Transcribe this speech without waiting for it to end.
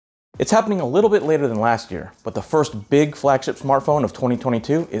It's happening a little bit later than last year, but the first big flagship smartphone of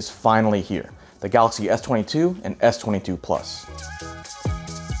 2022 is finally here, the Galaxy S22 and S22 Plus.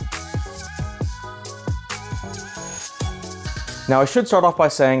 Now I should start off by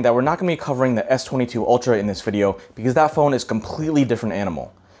saying that we're not going to be covering the S22 Ultra in this video because that phone is a completely different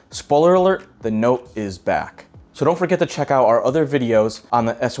animal. Spoiler alert, the Note is back. So don't forget to check out our other videos on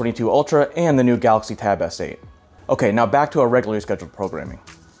the S22 Ultra and the new Galaxy Tab S8. Okay, now back to our regularly scheduled programming.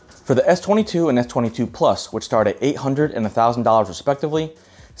 For the S22 and S22 Plus, which start at $800 and $1,000 respectively,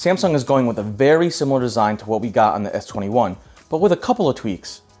 Samsung is going with a very similar design to what we got on the S21, but with a couple of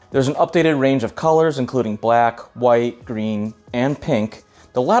tweaks. There's an updated range of colors including black, white, green, and pink,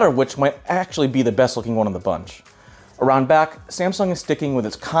 the latter of which might actually be the best looking one of the bunch. Around back, Samsung is sticking with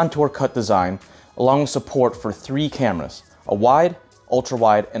its contour cut design, along with support for 3 cameras, a wide, ultra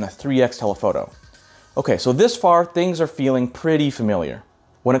wide, and a 3x telephoto. Okay, so this far, things are feeling pretty familiar.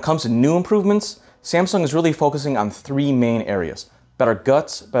 When it comes to new improvements, Samsung is really focusing on 3 main areas: better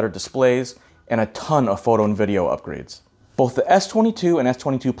guts, better displays, and a ton of photo and video upgrades. Both the S22 and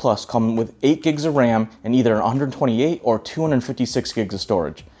S22 Plus come with 8 gigs of RAM and either 128 or 256 gigs of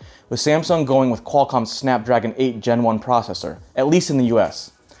storage, with Samsung going with Qualcomm's Snapdragon 8 Gen 1 processor, at least in the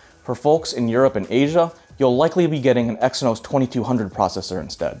US. For folks in Europe and Asia, you'll likely be getting an Exynos 2200 processor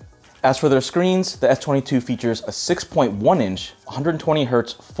instead. As for their screens, the S22 features a 6.1-inch,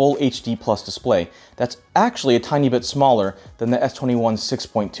 120Hz Full HD Plus display that's actually a tiny bit smaller than the S21's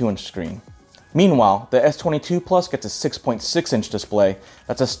 6.2-inch screen. Meanwhile, the S22 Plus gets a 6.6-inch display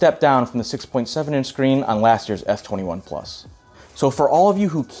that's a step down from the 6.7-inch screen on last year's S21 Plus. So for all of you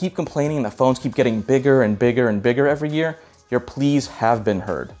who keep complaining that phones keep getting bigger and bigger and bigger every year, your pleas have been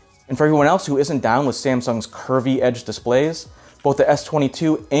heard. And for everyone else who isn't down with Samsung's curvy edge displays, both the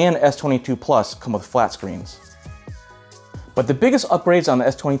S22 and S22 Plus come with flat screens. But the biggest upgrades on the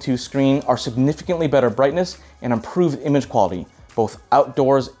S22 screen are significantly better brightness and improved image quality, both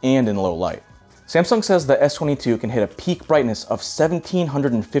outdoors and in low light. Samsung says the S22 can hit a peak brightness of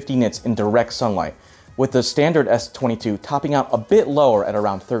 1750 nits in direct sunlight, with the standard S22 topping out a bit lower at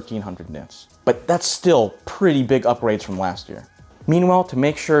around 1300 nits. But that's still pretty big upgrades from last year. Meanwhile, to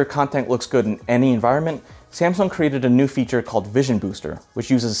make sure content looks good in any environment, Samsung created a new feature called Vision Booster, which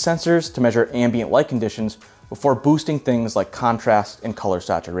uses sensors to measure ambient light conditions before boosting things like contrast and color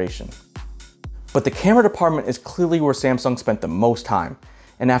saturation. But the camera department is clearly where Samsung spent the most time,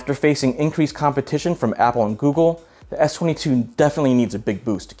 and after facing increased competition from Apple and Google, the S22 definitely needs a big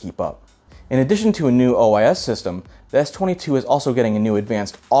boost to keep up. In addition to a new OIS system, the S22 is also getting a new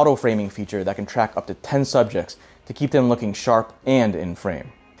advanced auto-framing feature that can track up to 10 subjects to keep them looking sharp and in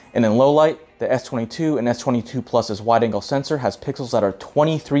frame. And in low light, the S22 and S22 Plus's wide-angle sensor has pixels that are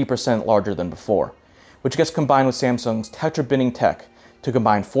 23% larger than before, which gets combined with Samsung's tetra-binning tech to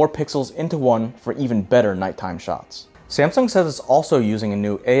combine 4 pixels into 1 for even better nighttime shots. Samsung says it's also using a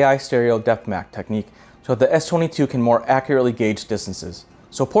new AI stereo depth map technique so that the S22 can more accurately gauge distances,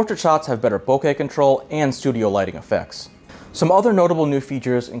 so portrait shots have better bokeh control and studio lighting effects. Some other notable new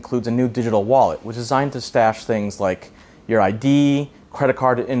features includes a new digital wallet, which is designed to stash things like your ID, credit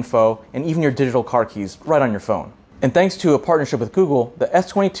card info, and even your digital car keys right on your phone. And thanks to a partnership with Google, the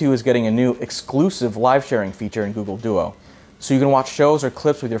S22 is getting a new exclusive live sharing feature in Google Duo, so you can watch shows or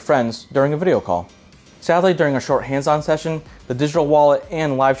clips with your friends during a video call. Sadly, during a short hands-on session, the digital wallet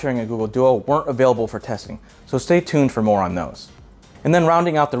and live sharing in Google Duo weren't available for testing, so stay tuned for more on those. And then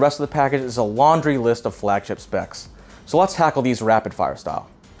rounding out the rest of the package is a laundry list of flagship specs. So let's tackle these rapid fire style.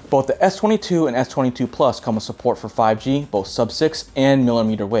 Both the S22 and S22 Plus come with support for 5G, both sub-6 and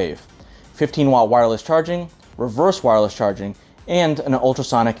millimeter wave, 15-watt wireless charging, reverse wireless charging, and an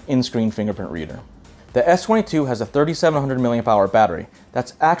ultrasonic in-screen fingerprint reader. The S22 has a 3700 mAh battery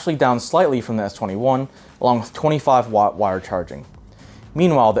that's actually down slightly from the S21, along with 25-watt wired charging.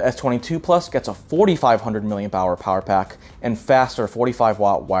 Meanwhile, the S22 Plus gets a 4500 mAh power pack and faster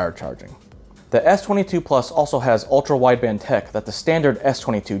 45-watt wired charging. The S22 Plus also has ultra-wideband tech that the standard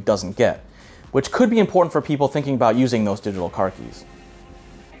S22 doesn't get, which could be important for people thinking about using those digital car keys.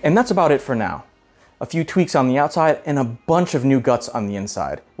 And that's about it for now. A few tweaks on the outside and a bunch of new guts on the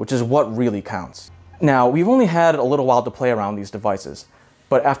inside, which is what really counts. Now, we've only had a little while to play around these devices,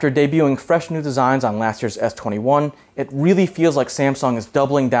 but after debuting fresh new designs on last year's S21, it really feels like Samsung is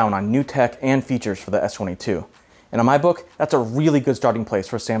doubling down on new tech and features for the S22. And in my book, that's a really good starting place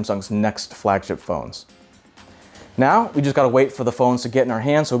for Samsung's next flagship phones. Now, we just gotta wait for the phones to get in our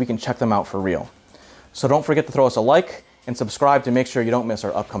hands so we can check them out for real. So don't forget to throw us a like and subscribe to make sure you don't miss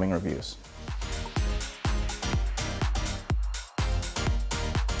our upcoming reviews.